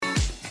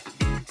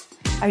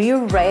Are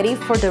you ready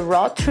for the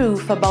raw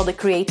truth about the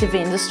creative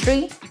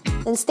industry?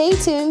 Then stay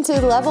tuned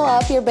to level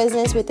up your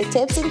business with the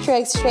tips and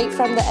tricks straight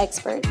from the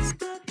experts.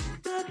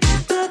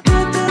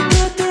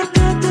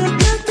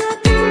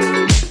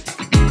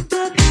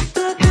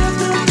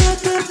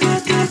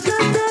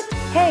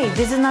 Hey,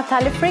 this is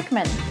Natalia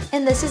Frickman.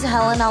 And this is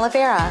Helen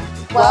Oliveira.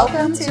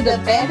 Welcome to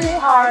the Bandit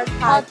Heart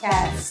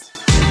Podcast.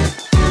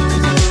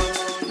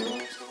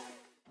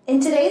 In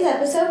today's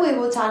episode, we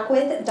will talk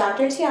with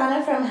Dr.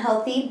 Tijana from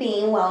Healthy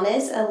Being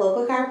Wellness, a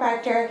local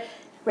chiropractor,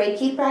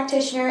 Reiki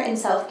practitioner, and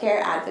self-care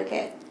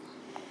advocate.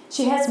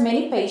 She has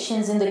many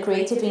patients in the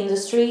creative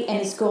industry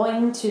and is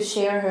going to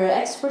share her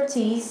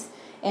expertise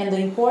and the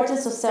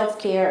importance of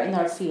self-care in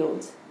our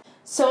field.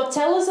 So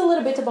tell us a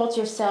little bit about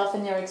yourself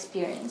and your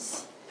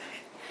experience.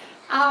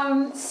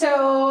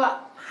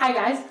 Hi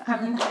guys,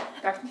 I'm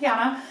Dr.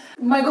 Tijana.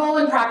 My goal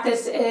in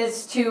practice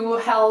is to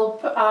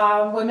help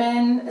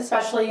women,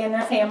 especially in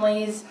their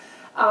families,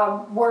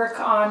 work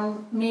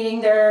on meeting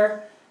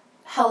their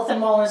health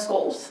and wellness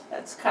goals.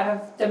 That's kind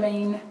of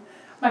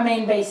my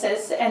main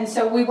basis. And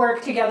so we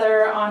work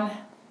together on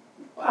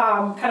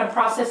kind of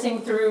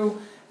processing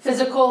through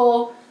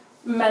physical,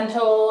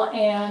 mental,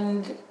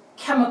 and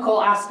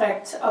chemical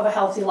aspects of a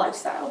healthy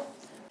lifestyle.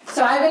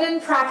 So I've been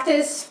in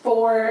practice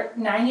for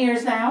 9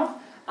 years now.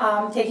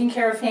 Taking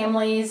care of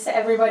families,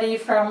 everybody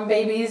from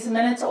babies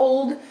minutes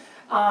old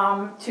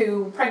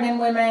to pregnant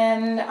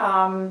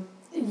women,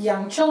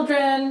 young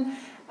children,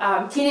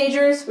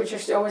 teenagers, which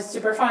are always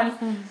super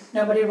fun.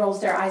 Nobody rolls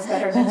their eyes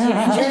better than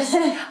teenagers.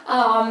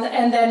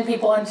 And then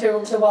people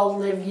into the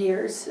well-lived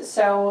years.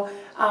 So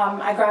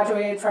I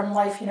graduated from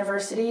Life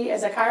University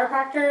as a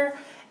chiropractor,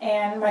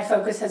 and my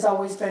focus has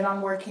always been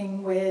on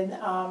working with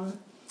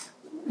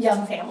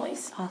young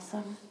families.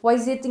 Awesome. Why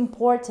is it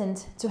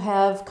important to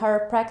have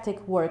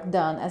chiropractic work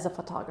done as a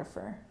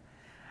photographer?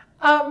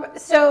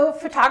 So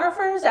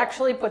photographers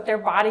actually put their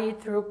body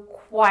through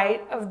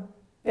quite a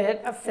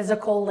bit of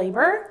physical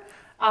labor.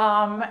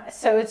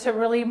 So it's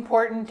really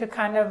important to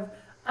kind of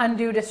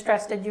undo the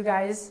stress that you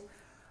guys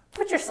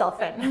put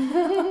yourself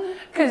in.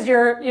 Because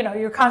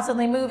you're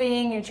constantly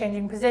moving, you're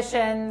changing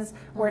positions,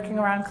 working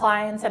around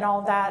clients and all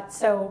of that.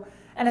 So,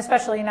 and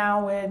especially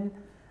now with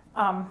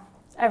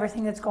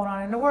everything that's going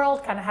on in the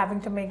world, kind of having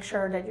to make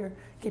sure that you're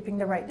keeping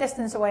the right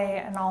distance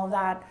away and all of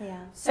that. Yeah.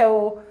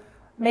 So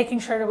making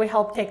sure that we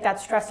help take that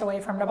stress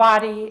away from the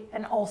body,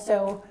 and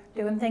also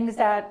doing things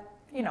that,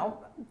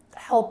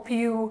 help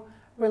you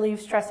relieve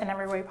stress in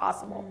every way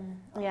possible.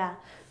 Yeah,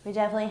 we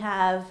definitely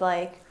have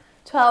like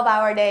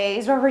 12-hour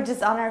days where we're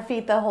just on our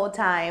feet the whole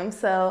time.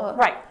 So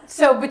right.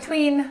 So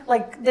between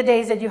like the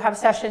days that you have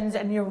sessions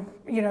and you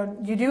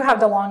do have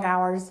the long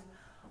hours,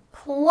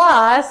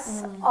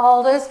 plus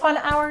all those fun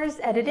hours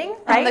editing,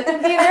 right? On the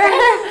computer,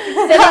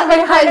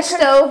 sitting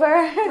hunched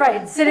over.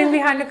 Right, sitting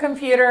behind the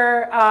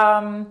computer.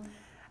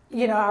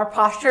 Our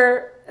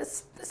posture,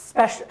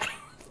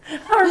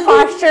 our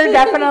posture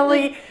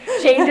definitely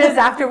changes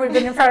after we've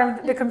been in front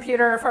of the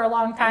computer for a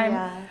long time.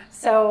 Yeah.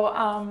 So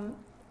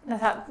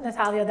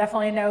Natalia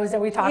definitely knows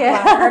that we talk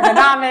about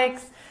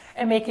ergonomics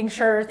and making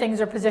sure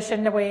things are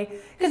positioned the way,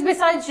 because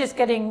besides just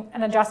getting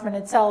an adjustment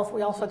itself,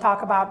 we also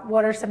talk about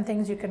what are some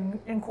things you can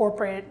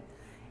incorporate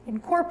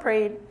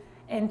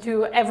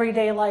into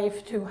everyday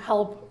life to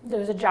help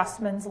those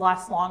adjustments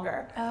last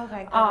longer.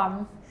 Okay.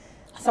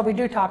 So we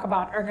do talk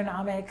about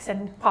ergonomics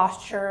and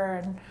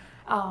posture and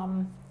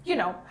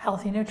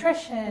healthy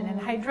nutrition and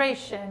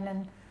hydration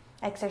and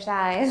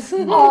exercise,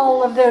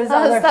 all of those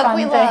other stuff fun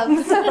we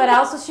things. love. But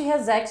also she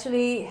has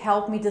actually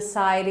helped me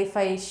decide if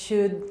I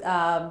should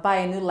buy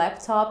a new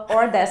laptop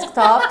or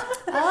desktop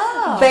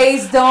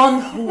based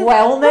on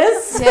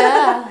wellness.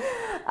 Yeah.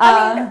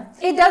 I mean,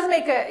 it does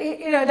make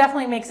it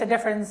definitely makes a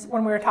difference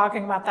when we were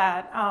talking about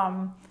that.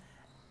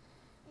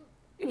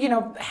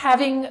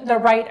 Having the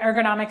right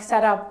ergonomic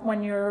setup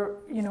when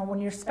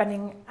you're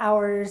spending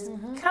hours,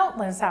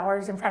 countless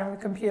hours in front of a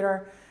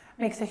computer,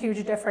 makes a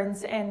huge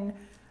difference in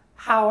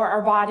how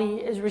our body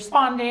is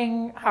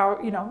responding,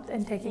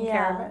 and taking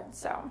care of it.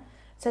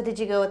 So did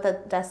you go with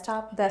the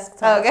desktop?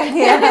 Desktop. Okay.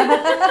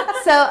 Yeah.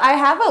 So I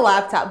have a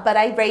laptop, but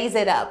I raise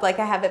it up, like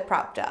I have it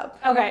propped up.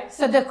 Okay.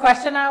 So the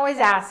question I always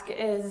ask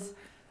is,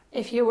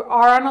 if you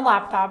are on a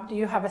laptop, do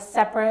you have a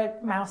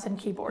separate mouse and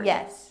keyboard?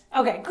 Yes.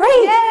 Okay, great.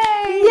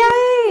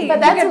 Yay! But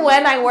that's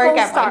when I work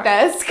at my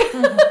desk.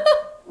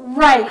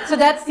 Right. So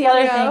that's the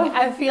other thing.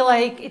 I feel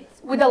like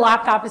with a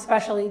laptop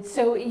especially, it's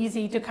so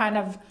easy to kind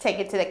of take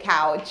it to the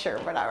couch or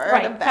whatever.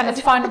 Right. Kind of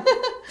fun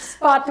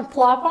spot to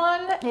plop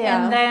on.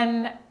 Yeah. And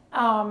then,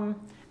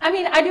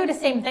 I do the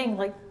same thing.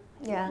 Like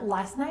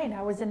last night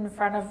I was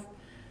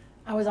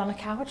on a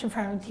couch in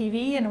front of the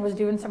TV and I was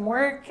doing some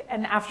work.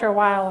 And after a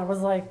while I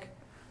was like,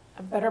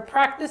 I better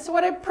practice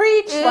what I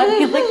preach.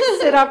 Let me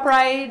sit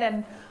upright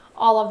and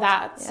all of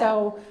that. Yeah.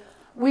 So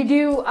we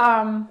do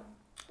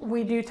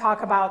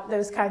talk about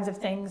those kinds of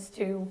things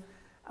to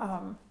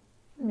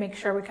make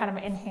sure we kind of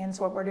enhance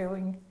what we're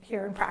doing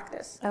here in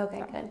practice.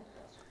 Okay, good.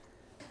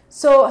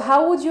 So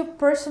how would you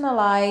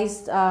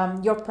personalize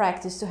your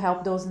practice to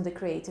help those in the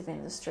creative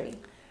industry?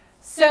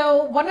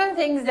 So one of the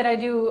things that I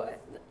do,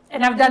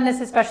 and I've done this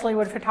especially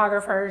with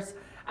photographers,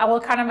 I will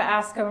kind of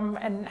ask them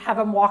and have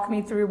them walk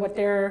me through what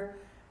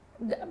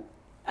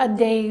a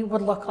day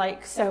would look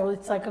like. So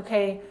it's like,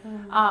 okay,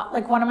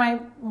 like one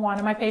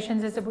of my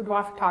patients is a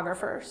boudoir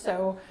photographer.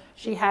 So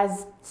she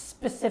has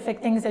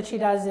specific things that she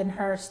does in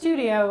her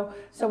studio.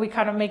 So we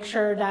kind of make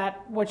sure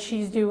that what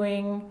she's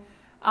doing,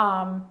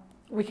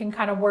 we can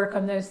kind of work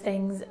on those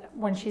things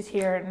when she's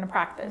here in the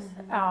practice.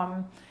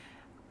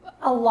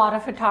 A lot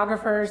of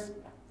photographers,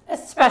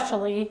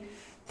 especially,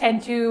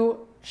 tend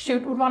to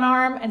shoot with one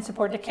arm and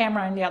support the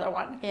camera in the other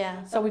one.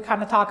 Yeah. So we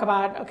kind of talk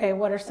about, okay,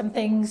 what are some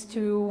things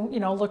to,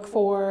 look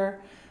for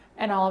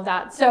and all of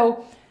that.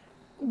 So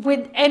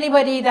with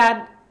anybody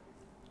that,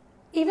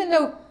 even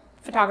though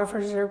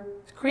photographers are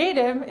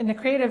creative in the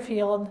creative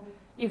field,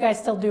 you guys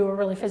still do a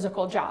really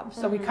physical job.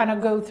 So we kind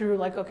of go through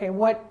like, okay,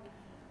 what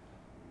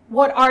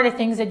are the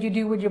things that you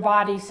do with your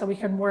body so we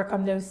can work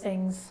on those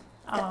things.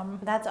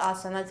 That's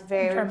awesome. That's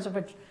very... In terms of,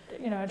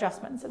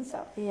 adjustments and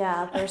stuff.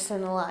 Yeah,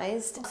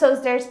 personalized. So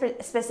is there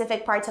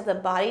specific parts of the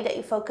body that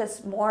you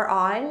focus more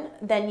on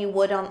than you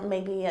would on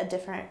maybe a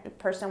different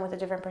person with a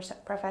different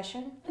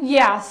profession?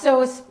 Yeah,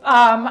 so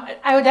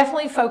I would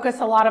definitely focus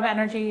a lot of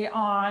energy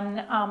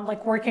on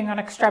like working on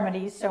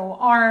extremities. So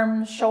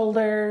arms,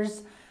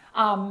 shoulders,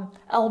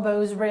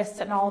 elbows, wrists,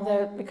 and all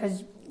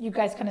because you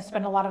guys kind of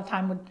spend a lot of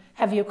time with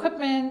heavy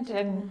equipment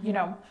and,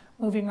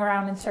 moving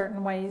around in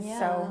certain ways. Yeah.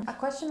 So A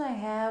question I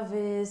have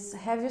is,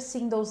 have you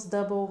seen those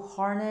double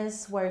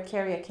harness where you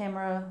carry a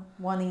camera,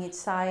 one in each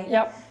side?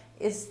 Yep.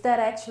 Is that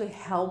actually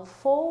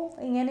helpful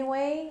in any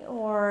way,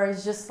 or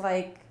is just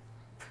like,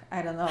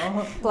 I don't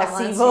know,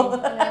 placebo?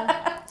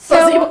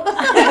 So,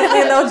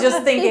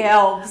 just think it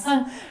helps.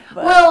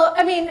 But. Well,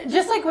 I mean,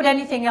 just like with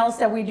anything else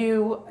that we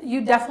do,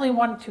 you definitely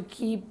want to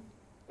keep,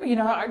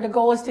 the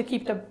goal is to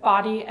keep the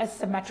body as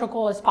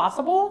symmetrical as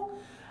possible.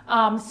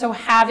 So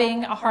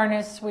having a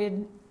harness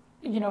with,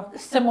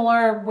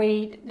 similar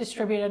weight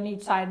distributed on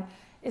each side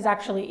is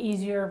actually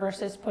easier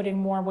versus putting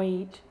more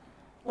weight,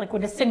 like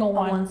with a single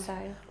On one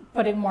side.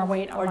 putting more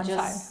weight on Or one side.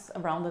 just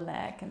around the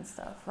neck and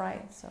stuff,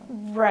 right? So.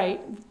 Right.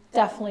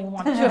 Definitely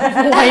want to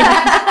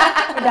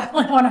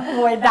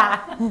avoid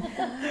that.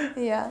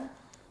 Yeah.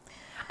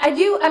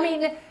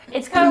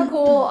 It's kind of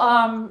cool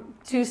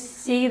to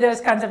see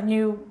those kinds of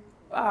new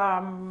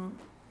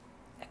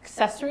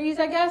accessories,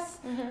 I guess,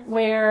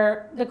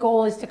 where the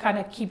goal is to kind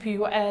of keep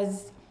you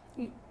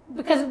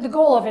because the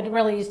goal of it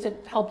really is to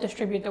help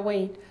distribute the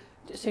weight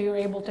so you're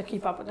able to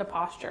keep up with the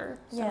posture.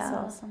 So Yeah.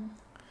 That's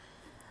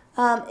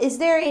awesome. Is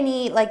there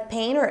any like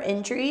pain or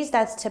injuries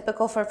that's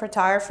typical for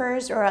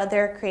photographers or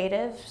other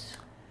creatives?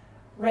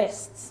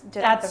 Wrists. The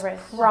That's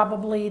wrists.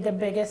 probably the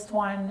biggest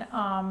one.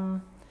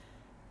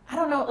 I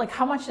don't know, like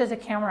how much does a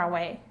camera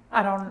weigh?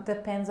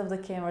 Depends of the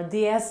camera.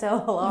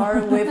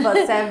 DSLR with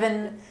a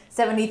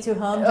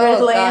 7200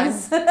 Oh,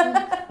 lens.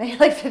 Maybe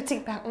like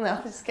 15 pounds.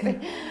 No, just kidding.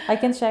 I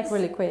can check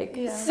really quick.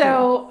 Yeah.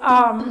 So,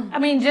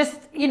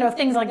 just,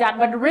 things like that.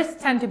 But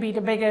wrists tend to be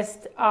the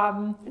biggest,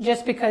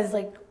 just because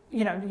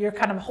you're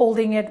kind of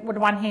holding it with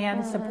one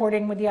hand,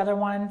 supporting with the other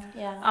one.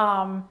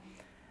 Yeah.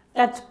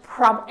 That's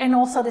and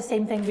also the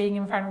same thing being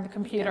in front of the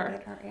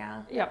computer.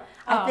 Yeah. Yep.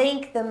 I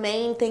think the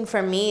main thing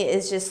for me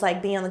is just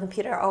like being on the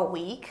computer all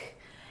week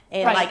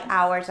and Right. like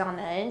hours on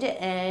end.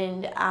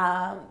 And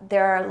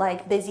there are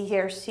like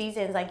busier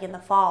seasons like in the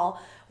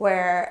fall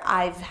where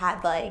I've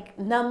had like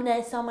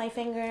numbness on my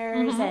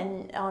fingers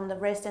and on the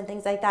wrist and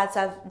things like that.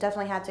 So I've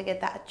definitely had to get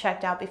that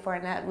checked out before,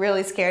 and that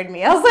really scared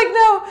me. I was like,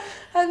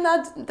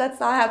 no, that's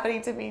not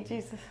happening to me,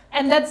 Jesus.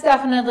 And that's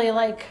definitely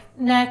like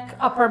neck,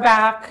 upper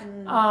back.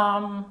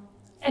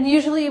 And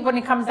usually when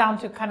it comes down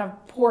to kind of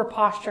poor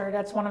posture,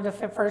 that's one of the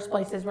first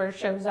places where it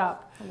shows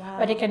up. Wow.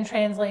 But it can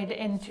translate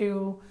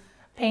into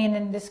pain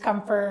and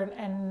discomfort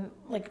and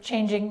like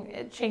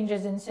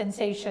changes in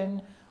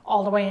sensation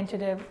all the way into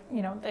the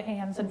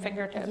hands and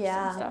fingertips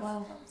and stuff.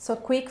 Wow. So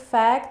quick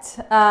fact,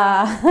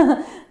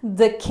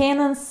 the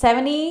Canon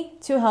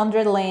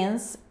 7200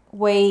 lens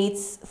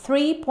weighs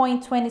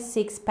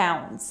 3.26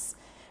 pounds,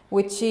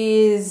 which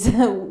is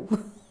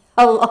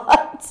a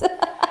lot.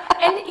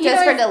 And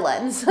Just for the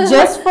lens.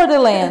 Just for the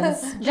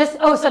lens.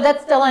 So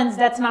that's the lens,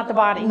 that's not the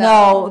body.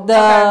 No,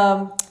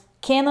 the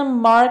Canon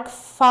Mark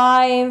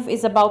V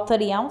is about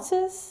 30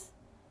 ounces.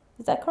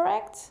 Is that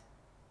correct?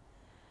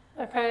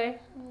 Okay.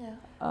 Yeah.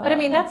 But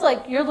that's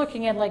like, you're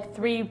looking at like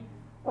 3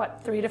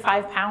 to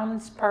 5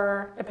 pounds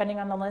depending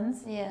on the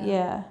lens. Yeah.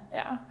 Yeah.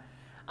 Yeah.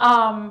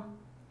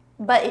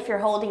 But if you're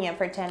holding it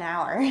for 10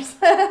 hours.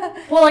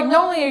 Well, like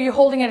not only are you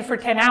holding it for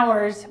 10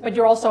 hours, but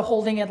you're also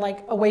holding it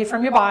like away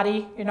from your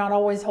body. You're not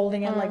always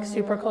holding it like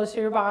super close to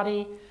your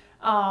body,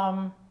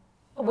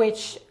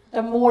 which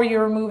the more you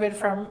remove it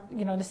from,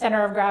 the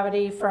center of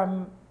gravity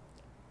from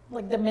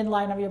like the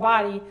midline of your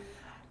body,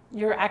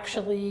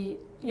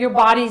 your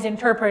body's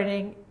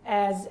interpreting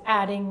as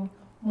adding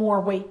more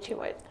weight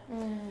to it.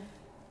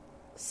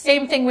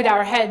 Same thing with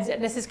our heads.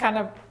 And this is I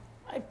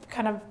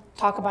kind of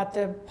talk about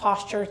the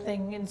posture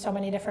thing in so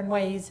many different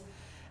ways.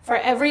 For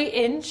every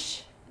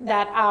inch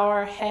that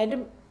our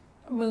head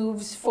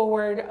moves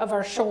forward of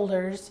our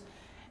shoulders,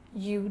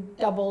 you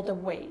double the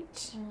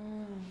weight.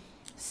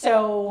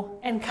 So,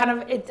 and kind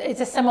of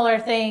it's a similar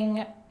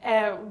thing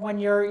when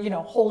you're, you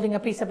know, holding a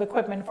piece of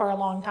equipment for a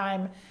long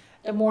time.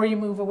 The more you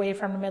move away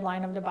from the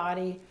midline of the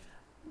body,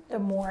 the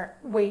more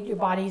weight your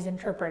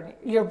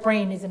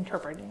brain is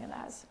interpreting it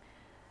as.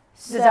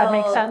 Does that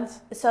make sense?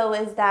 So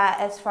is that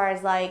as far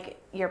as like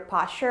your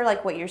posture,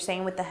 like what you're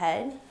saying with the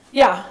head?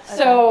 Yeah. Okay.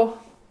 So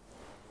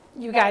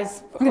you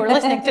guys who are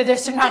listening to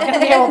this are not going to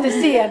be able to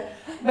see it.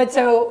 But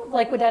so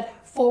like with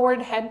that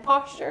forward head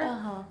posture,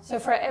 so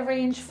for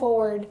every inch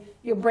forward,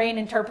 your brain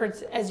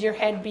interprets as your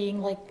head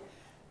being like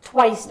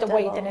twice the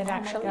weight than it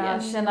actually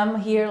is. And I'm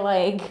here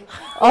like,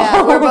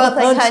 yeah, we're both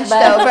like hunched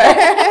over.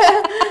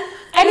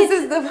 And this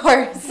is the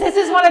worst. This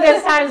is one of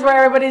those times where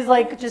everybody's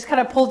like just kind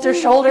of pulls their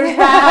shoulders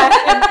back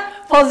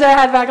and pulls their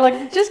head back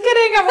like, just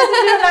kidding, I wasn't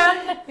doing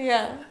that.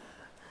 Yeah,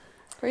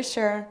 for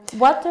sure.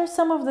 What are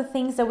some of the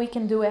things that we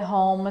can do at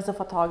home as a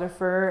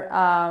photographer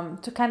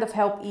to kind of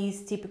help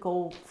ease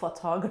typical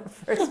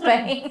photographer's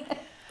pain?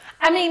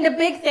 I mean, the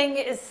big thing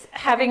is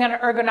having an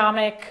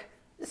ergonomic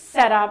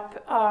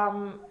setup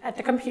at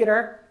the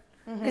computer.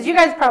 Because you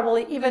guys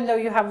probably, even though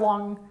you have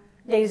long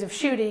days of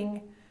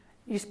shooting,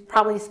 you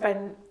probably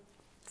spend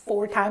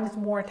 4 times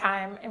more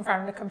time in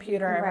front of the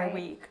computer every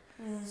week.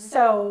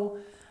 So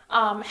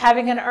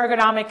having an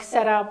ergonomic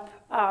setup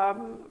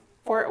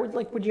for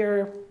like with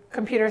your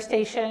computer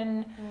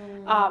station,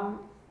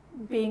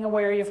 being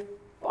aware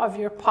of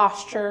your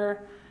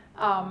posture,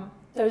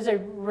 those are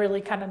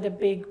really kind of the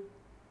big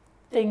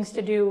things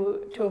to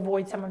do to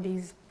avoid some of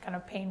these kind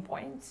of pain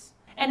points.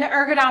 And the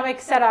ergonomic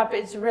setup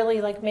is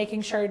really like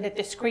making sure that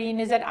the screen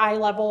is at eye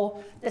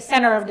level, the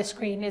center of the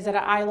screen is at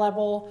eye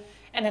level,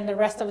 and then the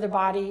rest of the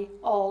body,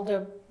 all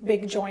the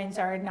big joints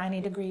are at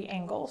 90-degree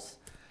angles.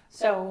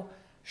 So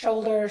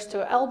shoulders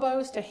to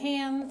elbows to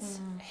hands,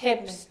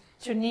 hips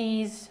to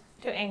knees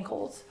to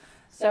ankles.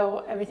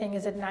 So everything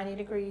is at 90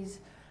 degrees.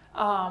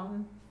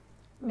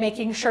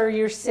 Making sure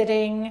you're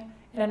sitting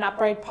in an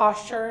upright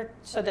posture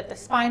so that the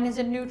spine is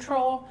in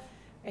neutral.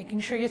 Making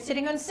sure you're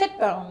sitting on sit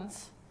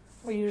bones.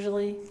 We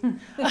usually...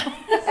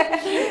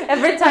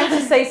 Every time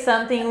you say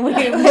something, we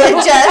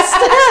adjust.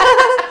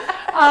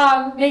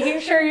 Making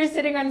sure you're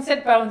sitting on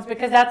sit bones,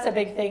 because that's a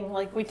big thing.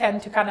 Like we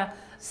tend to kind of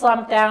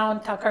slump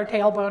down, tuck our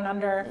tailbone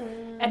under,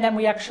 and then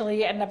we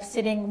actually end up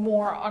sitting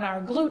more on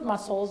our glute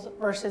muscles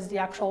versus the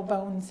actual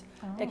bones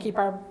that keep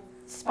our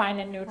spine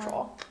in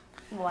neutral.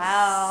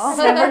 Wow.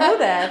 I never knew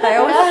that. I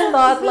always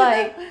thought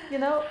like, you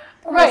know,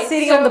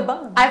 sitting on the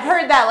bone. I've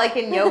heard that like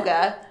in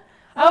yoga.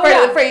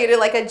 For you to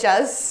like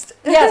adjust.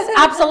 Yes,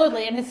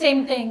 absolutely. And the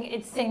same thing,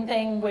 it's the same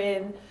thing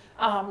with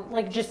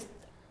like just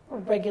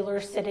regular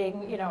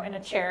sitting, you know, in a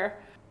chair.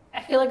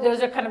 I feel like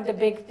those are kind of the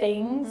big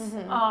things.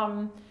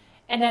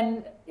 And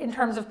then in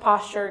terms of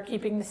posture,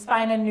 keeping the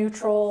spine in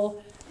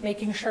neutral,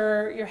 making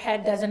sure your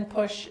head doesn't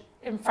push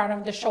in front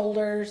of the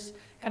shoulders,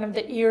 kind of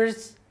the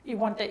ears, you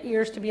want the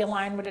ears to be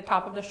aligned with the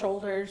top of the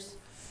shoulders.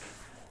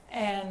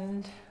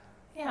 And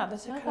yeah,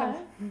 those are kind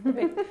of the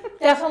big,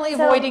 definitely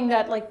avoiding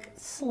that like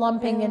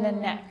slumping in the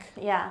neck.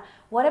 Yeah.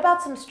 What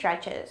about some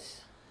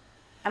stretches?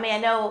 I mean, I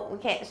know we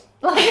can't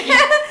like,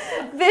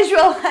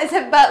 visualize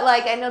it, but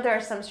like I know there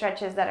are some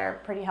stretches that are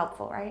pretty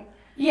helpful, right?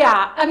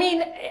 Yeah, I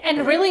mean,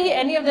 and really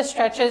any of the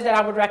stretches that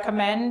I would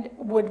recommend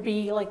would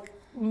be like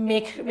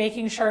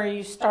making sure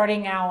you're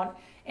starting out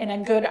in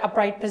a good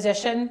upright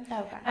position.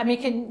 Okay. I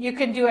mean, you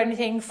can do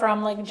anything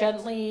from like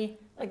gently,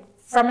 like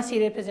from a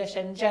seated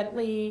position,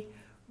 gently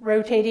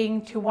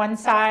rotating to one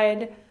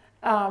side,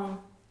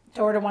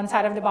 toward one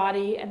side of the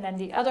body and then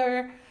the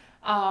other,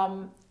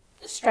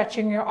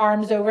 stretching your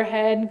arms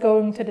overhead,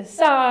 going to the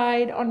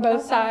side on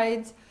both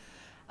sides.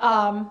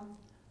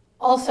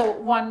 Also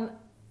one,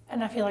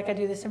 and I feel like I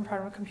do this in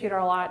front of a computer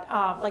a lot,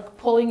 like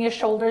pulling your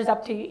shoulders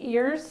up to your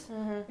ears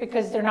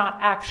because they're not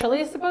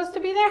actually supposed to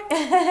be there,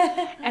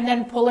 and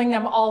then pulling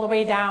them all the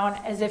way down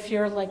as if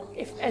you're like,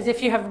 as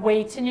if you have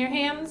weights in your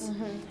hands,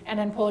 and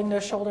then pulling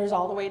those shoulders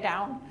all the way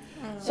down.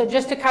 So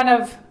just to kind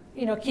of,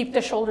 you know, keep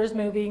the shoulders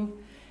moving.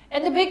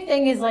 And the big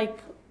thing is like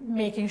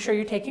making sure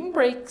you're taking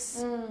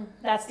breaks.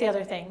 That's the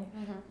other thing.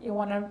 You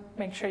want to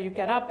make sure you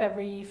get up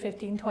every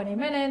 15, 20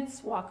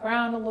 minutes, walk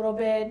around a little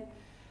bit.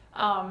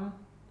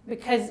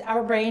 Because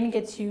our brain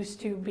gets used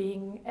to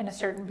being in a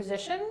certain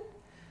position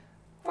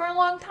for a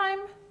long time,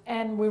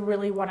 and we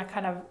really want to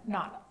kind of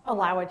not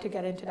allow it to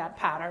get into that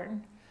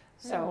pattern.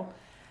 So,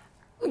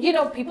 you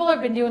know, people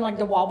have been doing like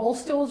the wobble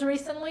stools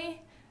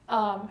recently.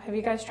 Have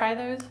you guys tried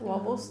those?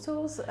 Wobble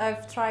stools?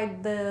 I've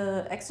tried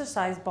the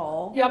exercise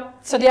ball. Yep.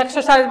 So the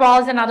exercise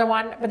ball is another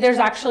one, but there's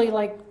actually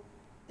like,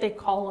 they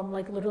call them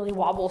like literally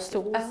wobble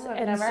stools. Oh,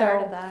 I've never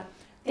heard of that.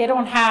 They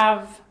don't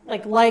have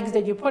like legs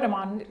that you put them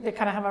on. They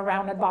kind of have a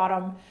rounded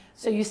bottom.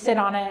 So you sit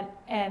on it,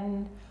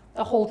 and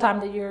the whole time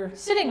that you're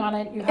sitting on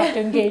it, you have to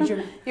engage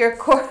your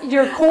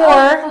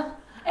core.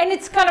 And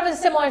it's kind of a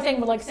similar thing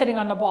with like sitting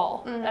on the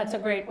ball. That's a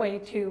great way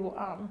to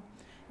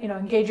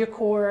engage your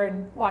core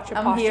and watch your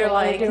I'm posture here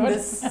while like you're doing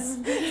this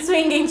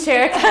swinging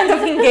chair, kind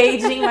of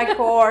engaging my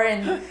core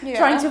and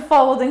trying to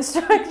follow the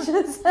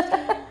instructions.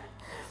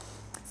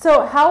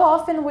 So how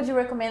often would you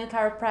recommend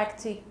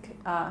chiropractic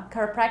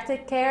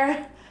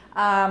care,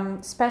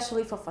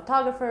 especially for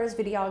photographers,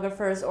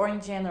 videographers, or in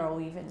general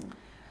even?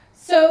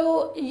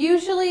 So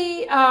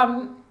usually,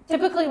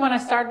 typically when I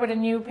start with a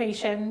new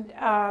patient,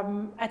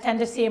 I tend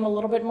to see them a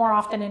little bit more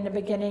often in the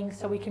beginning,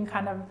 so we can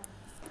kind of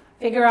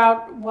figure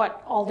out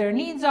what all their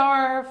needs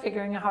are,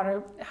 figuring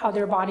out how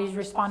their body's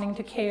responding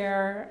to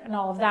care and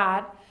all of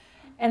that.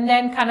 And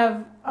then kind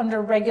of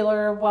under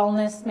regular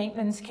wellness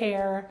maintenance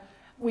care,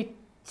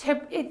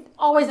 it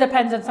always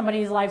depends on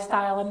somebody's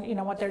lifestyle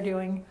and what they're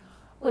doing.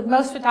 With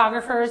most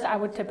photographers, I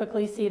would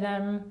typically see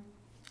them,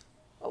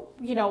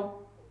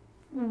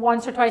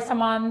 once or twice a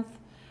month.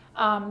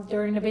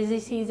 During the busy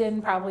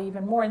season, probably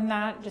even more than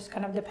that, just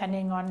kind of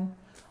depending on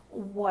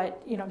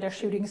what their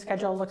shooting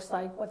schedule looks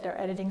like, what their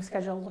editing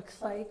schedule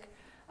looks like.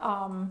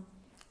 Kind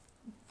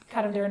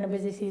of during the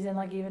busy season,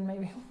 like even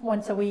maybe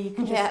once a week,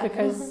 just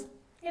because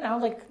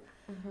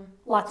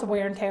lots of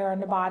wear and tear on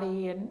the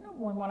body, and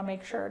we want to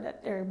make sure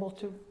that they're able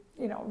to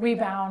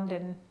rebound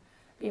and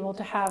be able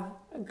to have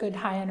a good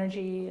high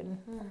energy and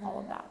all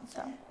of that.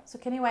 So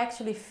can you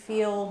actually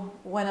feel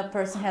when a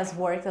person has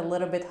worked a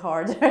little bit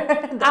harder?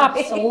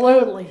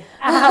 Absolutely.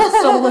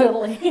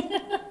 Absolutely.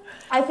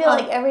 I feel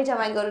like every time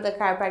I go to the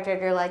chiropractor,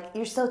 they're like,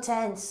 "You're so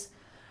tense."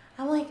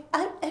 I'm like,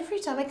 every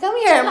time I come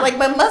here, I'm like,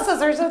 my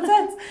muscles are so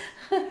tense.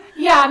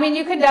 Yeah, I mean,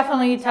 you can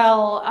definitely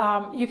tell.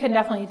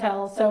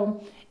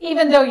 So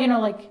even though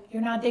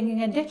you're not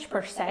digging a ditch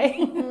per se,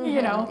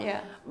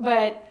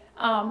 but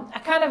I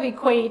kind of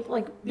equate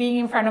like being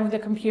in front of the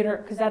computer,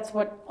 because that's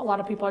what a lot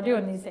of people are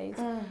doing these days.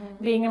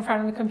 Being in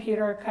front of the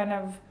computer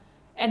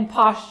and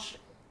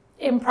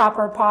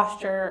improper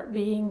posture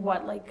being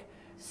what like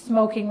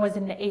smoking was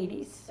in the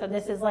 80s. So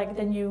this is like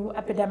the new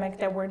epidemic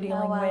that we're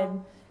dealing with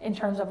in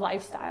terms of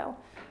lifestyle.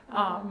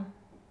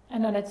 I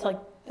know that's like,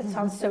 it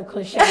sounds so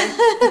cliche,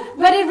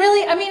 but it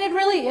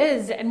really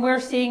is. And we're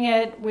seeing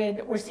it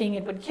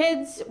with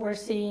kids. We're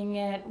seeing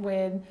it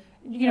with,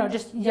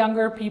 just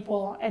younger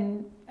people.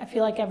 And I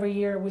feel like every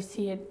year we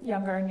see it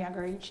younger and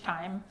younger each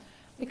time,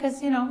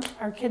 because,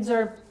 our kids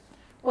are,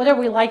 whether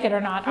we like it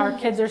or not, our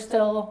kids are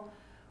still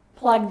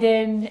plugged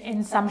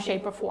in some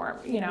shape or form,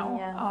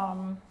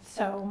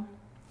 so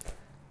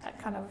that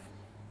kind of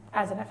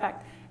has an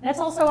effect. And that's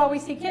also why we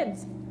see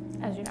kids,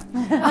 as you know.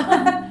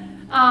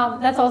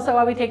 That's also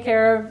why we take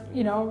care of,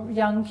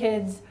 young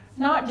kids,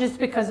 not just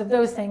because of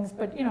those things,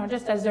 but,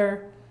 just as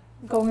they're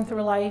going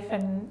through life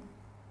and,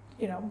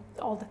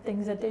 all the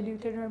things that they do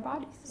to their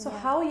bodies. So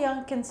how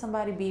young can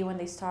somebody be when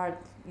they start,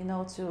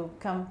 to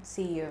come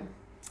see you?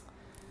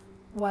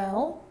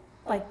 Well,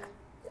 like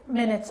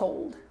minutes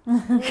old.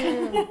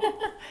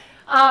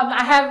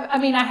 I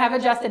have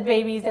adjusted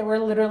babies that were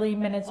literally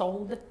minutes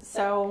old.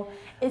 So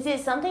is it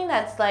something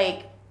that's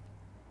like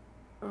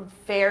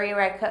very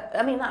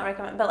not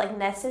recommend, but like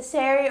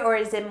necessary, or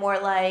is it more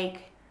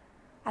like,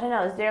 I don't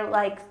know, is there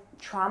like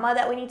trauma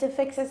that we need to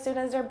fix as soon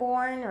as they're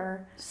born?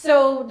 Or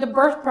so the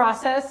birth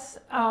process,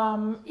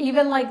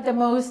 even like the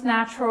most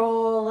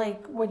natural,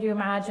 like what you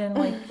imagine,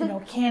 like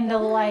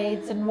candle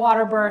lights and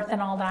water birth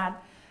and all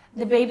that,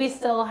 the babies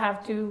still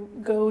have to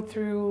go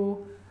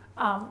through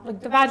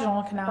like the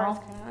vaginal canal.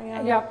 Birth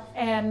canal, Yep,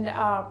 and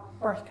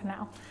birth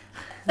canal.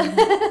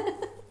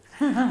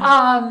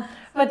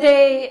 But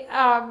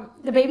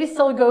the babies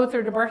still go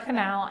through the birth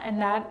canal,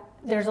 and that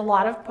there's a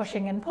lot of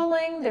pushing and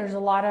pulling. There's a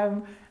lot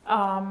of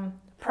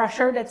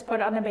pressure that's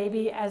put on the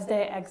baby as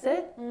they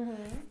exit.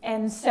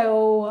 And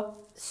so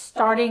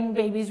starting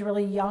babies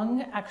really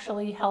young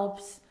actually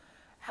helps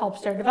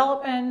their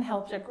development,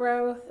 helps their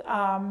growth,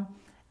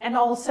 and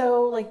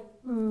also like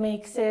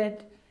makes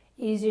it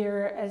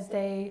easier as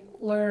they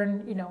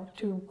learn,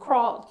 to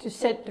crawl, to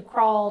sit, to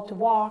crawl, to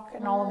walk,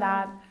 and all of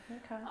that.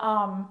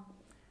 Okay.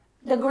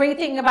 The great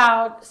thing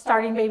about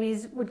starting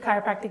babies with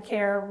chiropractic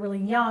care really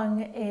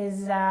young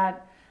is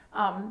that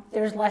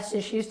there's less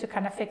issues to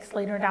kind of fix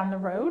later down the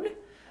road,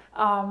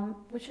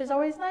 which is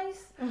always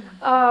nice.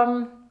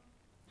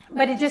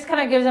 But it just kind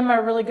of gives them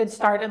a really good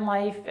start in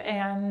life,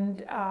 and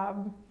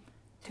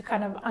to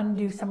kind of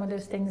undo some of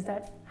those things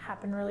that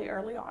happen really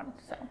early on.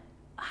 So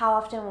how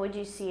often would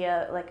you see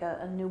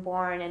a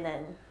newborn and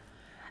then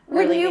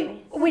with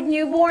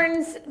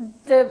newborns,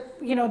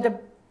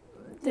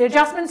 the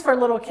adjustments for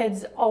little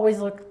kids always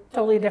look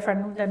totally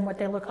different than what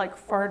they look like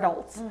for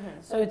adults.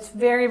 So it's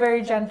very,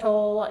 very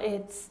gentle.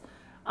 It's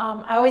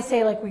I always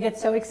say, like, we get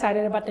so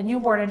excited about the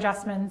newborn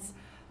adjustments,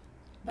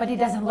 but it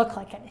doesn't look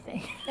like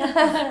anything.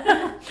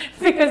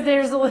 Because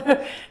there's,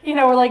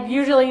 like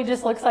usually it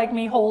just looks like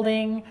me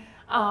holding,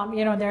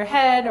 their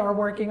head or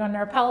working on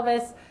their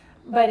pelvis.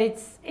 But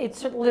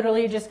it's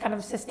literally just kind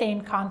of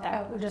sustained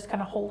contact. We just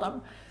kind of hold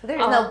them. There's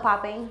no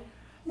popping?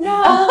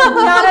 No,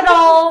 not at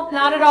all.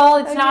 Not at all.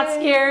 It's not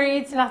scary.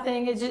 It's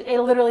nothing. It's just,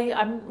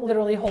 I'm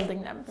literally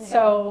holding them. Okay.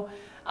 So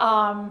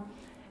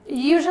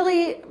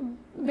usually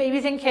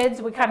babies and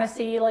kids we kind of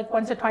see like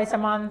once or twice a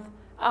month.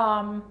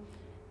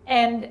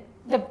 And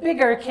the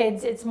bigger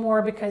kids, it's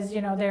more because,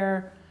 you know,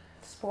 they're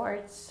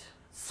Sports,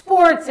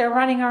 they're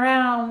running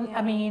around.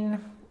 I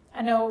mean,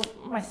 I know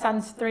my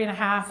son's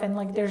 3.5 and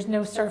like there's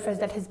no surface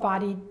that his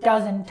body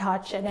doesn't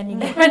touch at any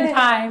given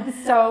time.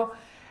 So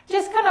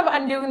just kind of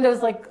undoing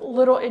those like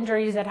little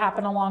injuries that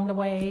happen along the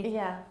way.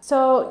 Yeah.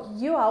 So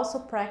you also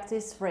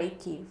practice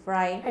Reiki,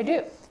 right? I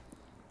do.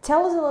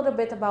 Tell us a little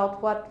bit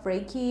about what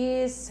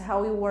Reiki is,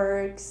 how it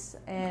works,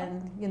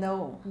 and you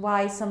know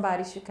why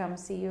somebody should come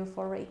see you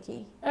for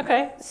Reiki.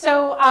 Okay,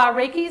 so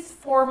Reiki's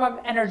form of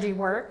energy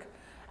work.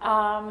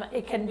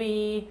 It can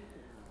be,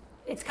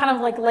 it's kind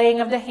of like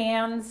laying of the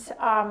hands.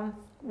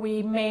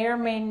 We may or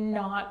may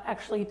not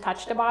actually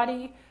touch the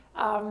body,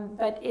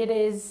 but it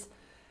is,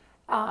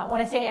 when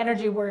I say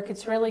energy work,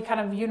 it's really kind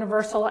of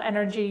universal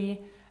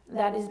energy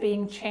that is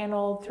being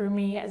channeled through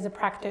me as a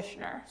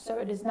practitioner. So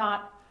it is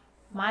not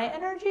my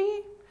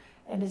energy.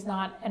 It is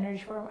not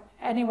energy from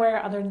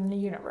anywhere other than the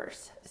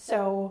universe.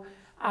 So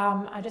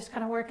I just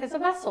kind of work as a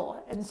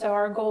vessel. And so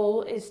our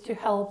goal is to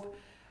help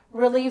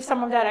relieve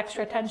some of that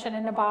extra tension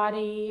in the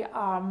body,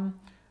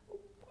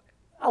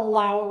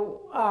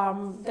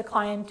 allow the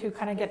client to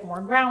kind of get more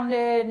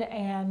grounded.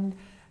 And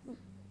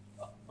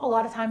a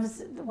lot of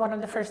times one of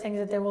the first things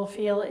that they will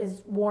feel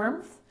is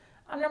warmth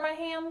under my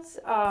hands.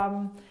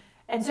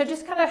 And so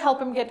just kind of help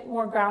them get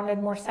more grounded,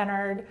 more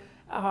centered,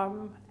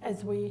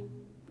 as we,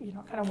 you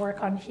know, kind of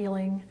work on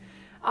healing.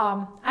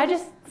 I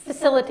just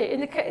facilitate,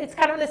 and it's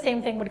kind of the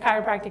same thing with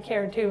chiropractic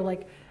care too.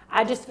 Like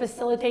I just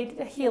facilitate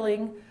the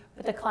healing,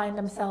 but the client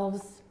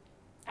themselves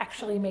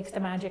actually makes the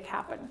magic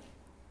happen.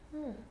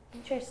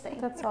 Interesting.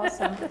 That's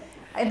awesome.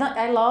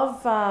 I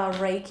love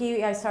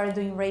Reiki. I started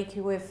doing Reiki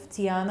with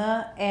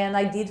Tijana, and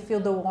I did feel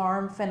the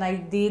warmth, and I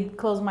did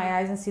close my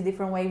eyes and see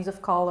different waves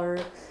of color.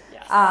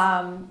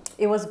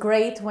 It was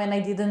great when I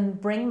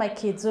didn't bring my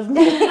kids with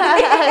me.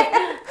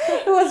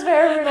 It was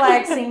very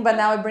relaxing, but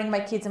now I bring my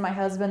kids and my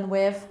husband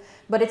with.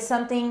 But it's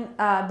something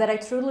that I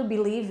truly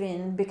believe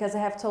in, because I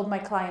have told my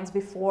clients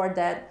before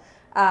that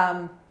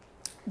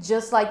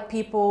just like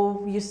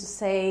people used to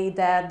say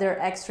that their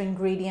extra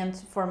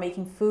ingredient for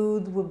making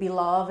food would be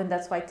love, and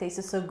that's why it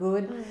tastes so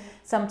good.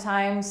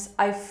 Sometimes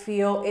I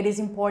feel it is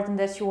important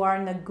that you are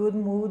in a good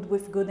mood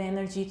with good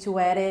energy to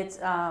edit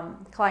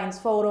clients'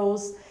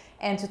 photos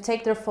and to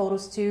take their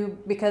photos too,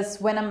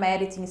 because when I'm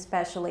editing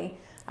especially,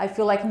 I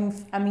feel like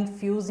I'm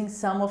infusing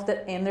some of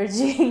the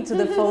energy into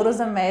the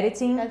photos I'm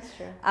editing. That's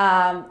true.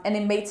 And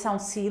it may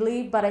sound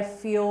silly, but I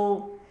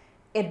feel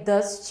it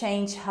does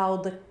change how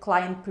the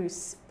client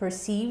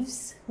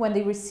perceives when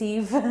they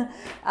receive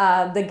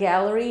the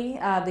gallery.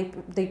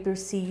 They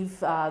perceive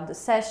the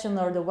session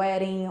or the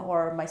wedding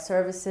or my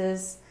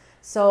services.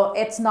 So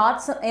it's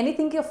not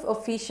anything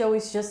official,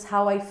 it's just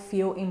how I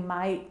feel in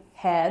my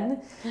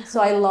head. So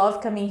I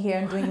love coming here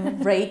and doing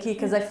Reiki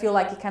because I feel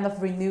like it kind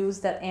of renews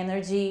that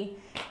energy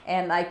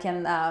and I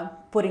can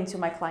put into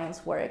my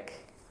clients' work.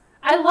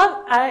 I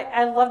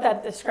love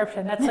that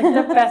description. That's like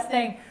the best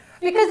thing.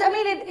 Because I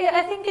mean,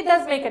 I think it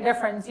does make a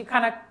difference. You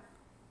kind of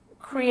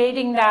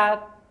creating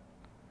that,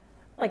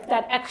 like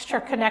that extra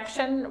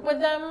connection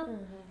with them,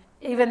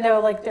 even though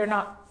like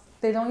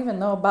they don't even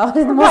know about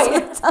it most of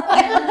the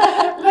time.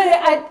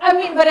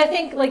 But I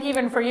think like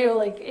even for you,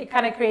 like it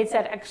kind of creates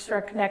that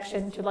extra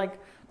connection to like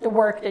the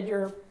work that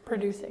you're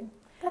producing.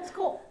 That's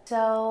cool.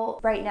 So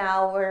right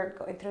now we're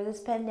going through this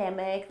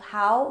pandemic.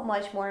 How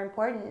much more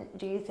important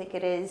do you think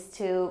it is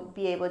to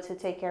be able to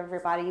take care of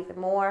your body even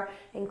more,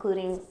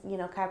 including, you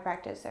know,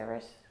 chiropractic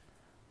service?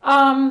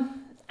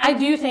 I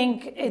do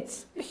think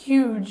it's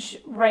huge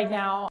right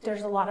now.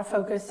 There's a lot of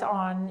focus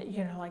on,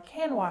 you know, like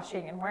hand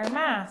washing and wearing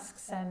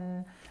masks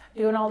and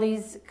doing all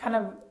these kind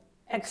of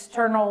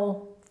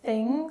external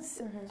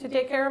things to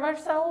take care of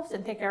ourselves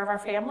and take care of our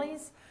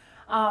families.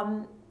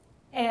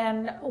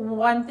 And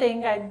one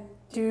thing I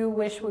do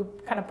wish we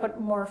kind of put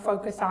more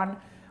focus on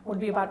would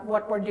be about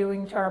what we're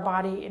doing to our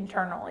body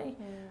internally.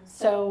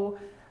 So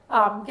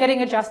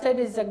getting adjusted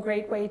is a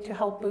great way to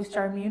help boost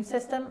our immune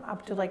system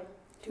up to like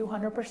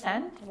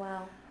 200%.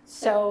 Wow.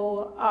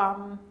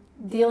 So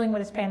dealing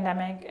with this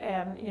pandemic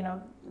and, you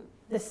know,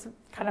 this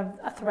kind of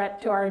a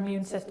threat to our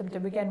immune system to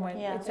begin with,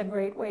 it's a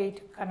great way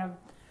to kind of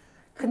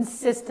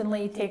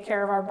consistently take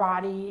care of our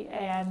body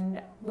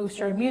and boost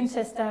our immune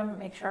system,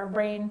 make sure our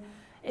brain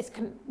is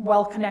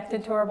well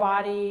connected to our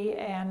body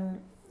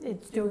and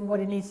it's doing what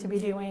it needs to be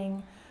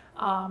doing.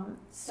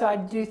 So I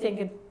do think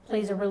it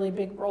plays a really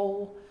big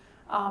role.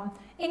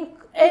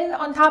 And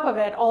on top of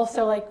it,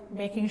 also like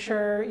making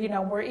sure, you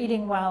know, we're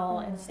eating well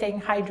and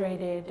staying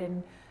hydrated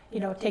and, you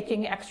know,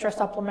 taking extra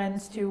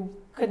supplements to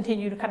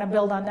continue to kind of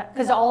build on that,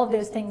 because all of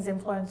those things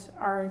influence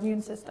our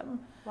immune system.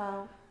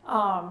 Wow.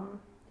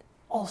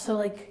 Also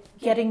like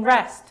getting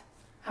rest.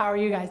 How are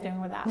you guys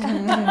doing with that? We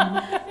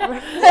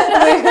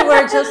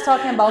were just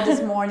talking about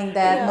this morning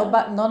that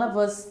none of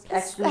us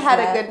actually had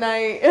a good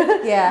night.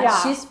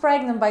 Yeah, she's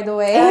pregnant, by the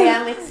way. Oh,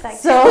 yeah, I'm excited.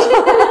 So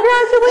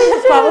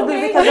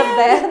probably because of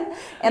that.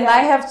 And I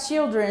have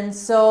children,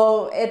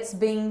 so it's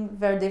been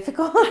very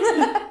difficult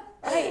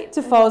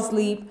to fall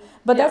asleep.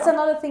 But that's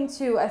another thing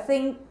too. I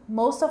think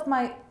most of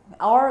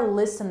our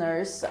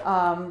listeners,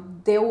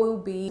 there will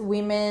be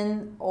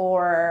women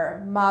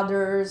or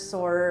mothers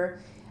or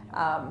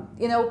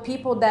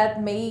people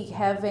that may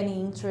have any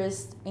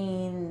interest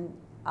in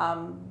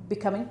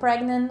becoming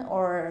pregnant,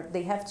 or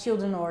they have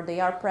children, or they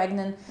are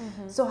pregnant.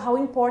 So how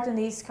important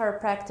is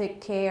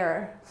chiropractic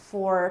care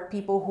for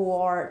people who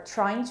are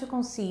trying to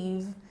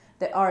conceive,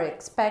 that are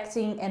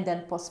expecting, and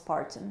then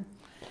postpartum?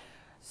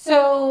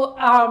 So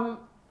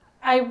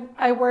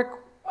I've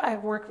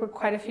worked with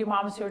quite a few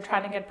moms who are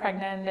trying to get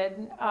pregnant,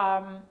 and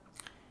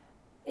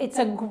it's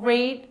a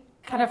great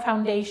kind of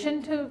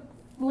foundation to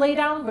lay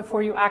down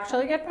before you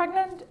actually get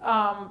pregnant,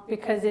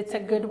 because it's a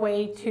good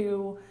way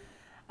to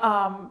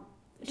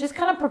just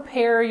kind of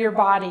prepare your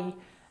body,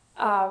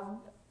 kind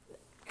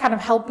of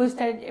help boost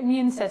the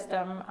immune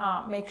system,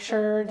 make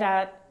sure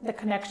that the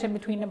connection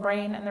between the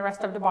brain and the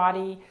rest of the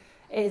body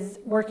is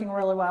working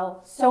really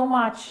well. So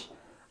much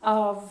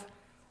of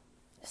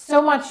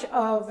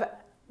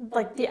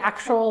like the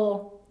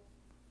actual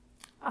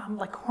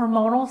like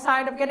hormonal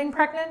side of getting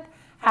pregnant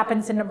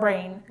happens in the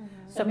brain.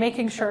 So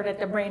making sure that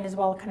the brain is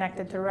well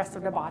connected to the rest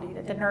of the body,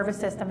 that the nervous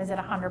system is at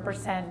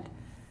 100%,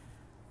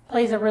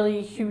 plays a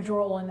really huge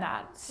role in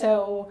that.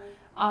 So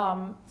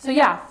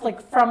yeah,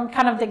 like from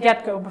kind of the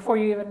get-go, before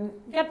you even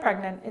get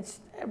pregnant,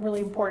 it's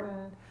really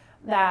important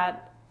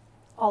that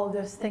all of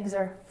those things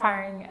are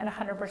firing at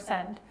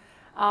 100%.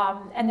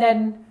 And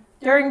then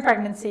during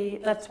pregnancy,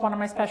 that's one of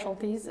my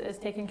specialties, is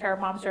taking care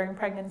of moms during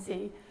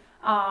pregnancy,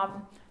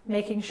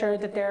 making sure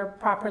that they're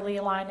properly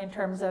aligned in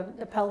terms of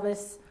the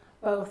pelvis,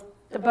 both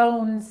the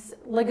bones,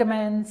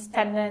 ligaments,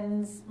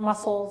 tendons,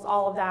 muscles,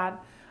 all of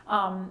that,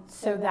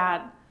 so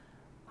that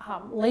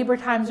labor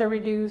times are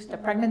reduced, the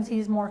pregnancy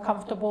is more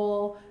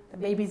comfortable, the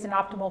baby's in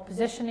optimal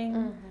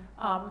positioning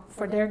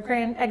for their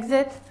grand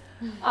exit.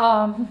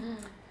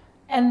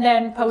 And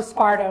then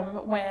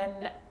postpartum,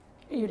 when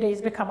your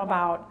days become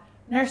about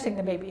nursing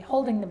the baby,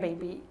 holding the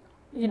baby,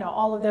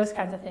 all of those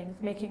kinds of things,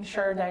 making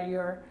sure that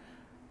you're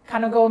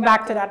kind of going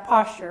back to that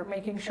posture,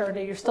 making sure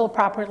that you're still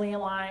properly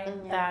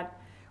aligned, that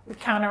we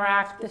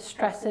counteract the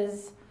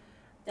stresses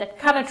that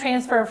kind of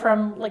transfer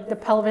from like the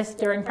pelvis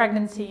during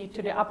pregnancy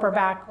to the upper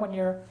back when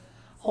you're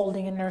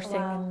holding and nursing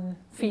and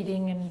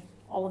feeding and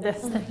all of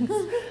those things.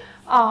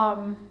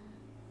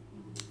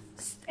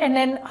 And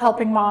then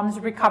helping moms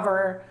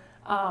recover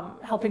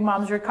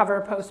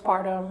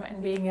postpartum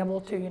and being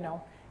able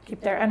to, keep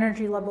their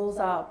energy levels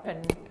up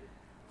and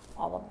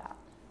all of that.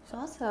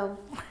 That's awesome.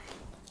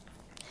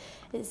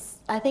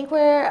 I think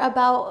we're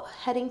about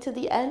heading to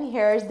the end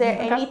here. Is there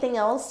anything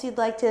else you'd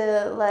like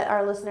to let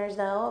our listeners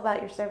know about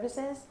your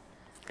services?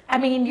 I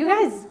mean, you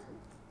guys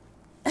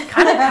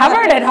kind of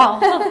covered it all.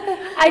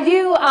 I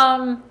do,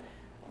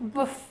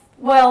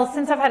 well,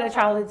 since I've had a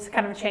child, it's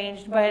kind of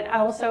changed, but I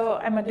also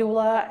am a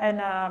doula and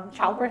a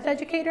childbirth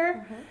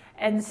educator.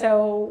 And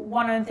so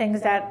one of the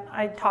things that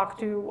I talk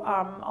to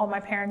all my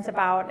parents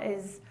about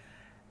is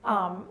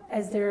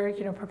as they're,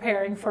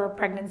 preparing for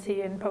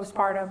pregnancy and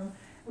postpartum,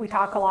 we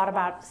talk a lot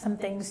about some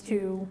things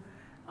to,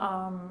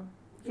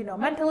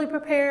 mentally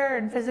prepare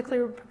and physically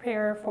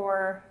prepare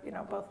for,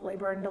 both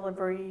labor and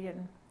delivery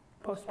and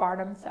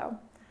postpartum. So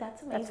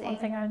that's amazing. That's one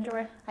thing I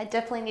enjoy. I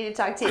definitely need to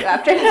talk to you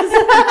after this.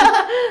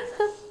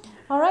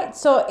 All right.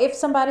 So if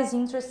somebody's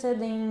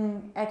interested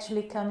in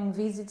actually coming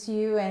visit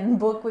you and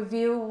book with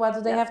you, what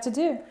do they have to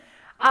do?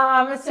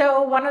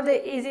 So one of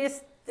the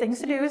easiest things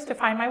to do is to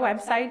find my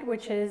website,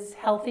 which is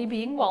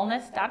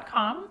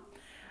healthybeingwellness.com.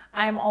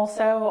 I'm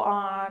also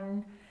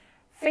on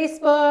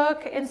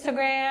Facebook,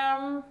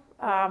 Instagram.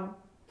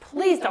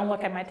 Please don't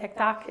look at my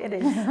TikTok. It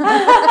is. You're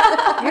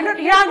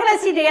not going to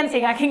see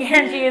dancing. I can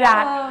guarantee you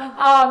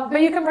that.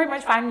 But you can pretty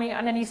much find me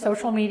on any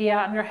social media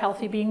under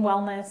Healthy Being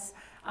Wellness.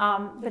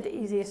 But the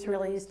easiest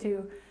really is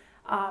to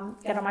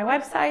get on my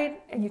website,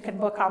 and you can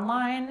book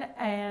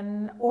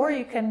online, or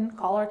you can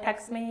call or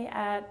text me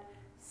at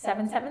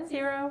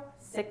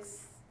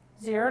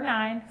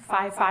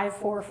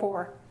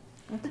 770-609-5544.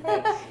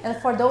 Okay.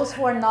 And for those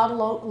who are not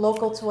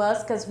local to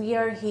us, because we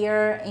are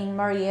here in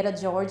Marietta,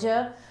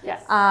 Georgia,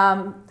 yes.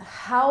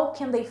 How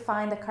can they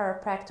find a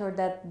chiropractor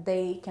that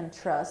they can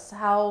trust?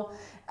 How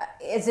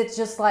is it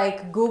just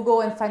like Google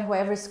and find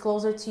whoever is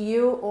closer to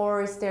you,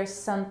 or is there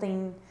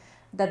something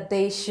that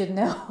they should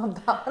know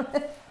about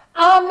it?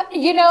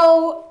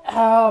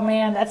 Oh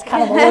man, that's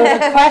kind of a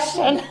loaded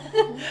question.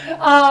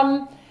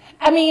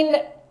 I mean,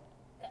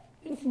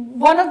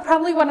 one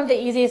of the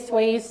easiest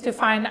ways to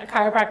find a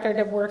chiropractor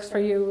that works for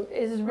you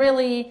is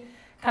really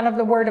kind of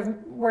the word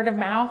of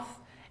mouth,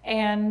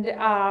 and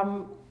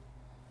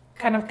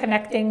kind of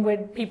connecting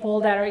with people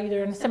that are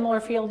either in a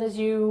similar field as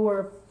you,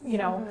 or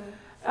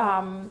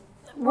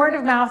word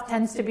of mouth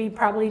tends to be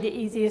probably the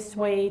easiest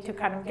way to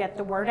kind of get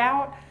the word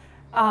out,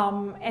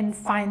 and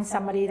find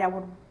somebody that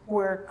would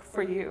work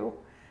for you.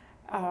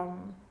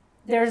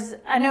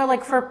 I know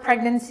like for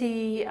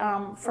pregnancy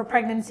and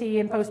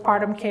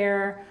postpartum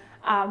care,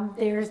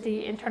 there's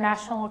the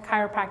International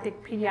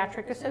Chiropractic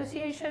Pediatric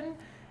Association,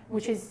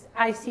 which is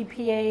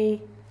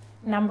ICPA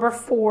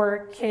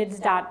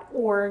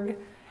 4kids.org,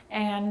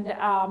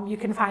 and you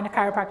can find a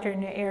chiropractor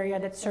in your area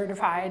that's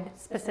certified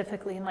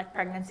specifically in like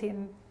pregnancy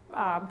and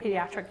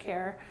pediatric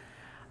care.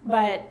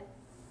 But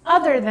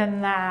other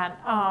than that,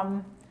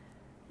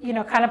 you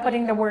know, kind of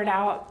putting the word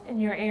out in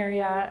your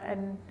area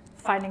and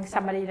finding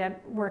somebody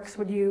that works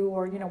with you,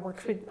 or, you know,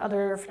 works with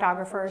other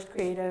photographers,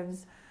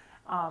 creatives,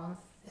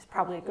 is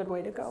probably a good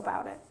way to go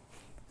about it.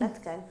 That's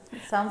good.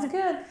 Sounds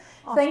good.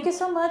 Awesome. Thank you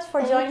so much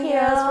for joining you.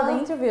 us for the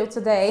interview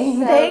today.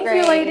 Thank great.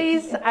 you,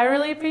 ladies. I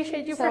really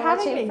appreciate you So for much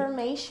having me.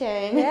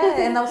 information.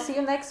 Yeah, and I'll see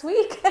you next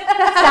week.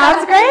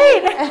 Sounds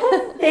great.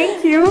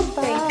 Thank you.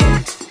 Thank you.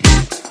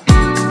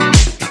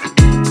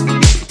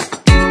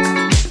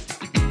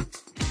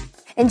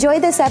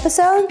 Enjoyed this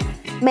episode?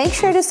 Make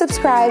sure to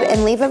subscribe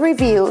and leave a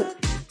review.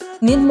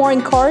 Need more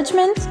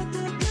encouragement?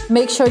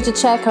 Make sure to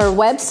check our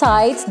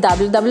website,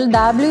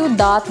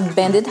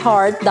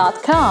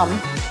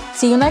 www.bandedheart.com.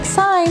 See you next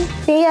time.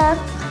 See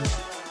ya.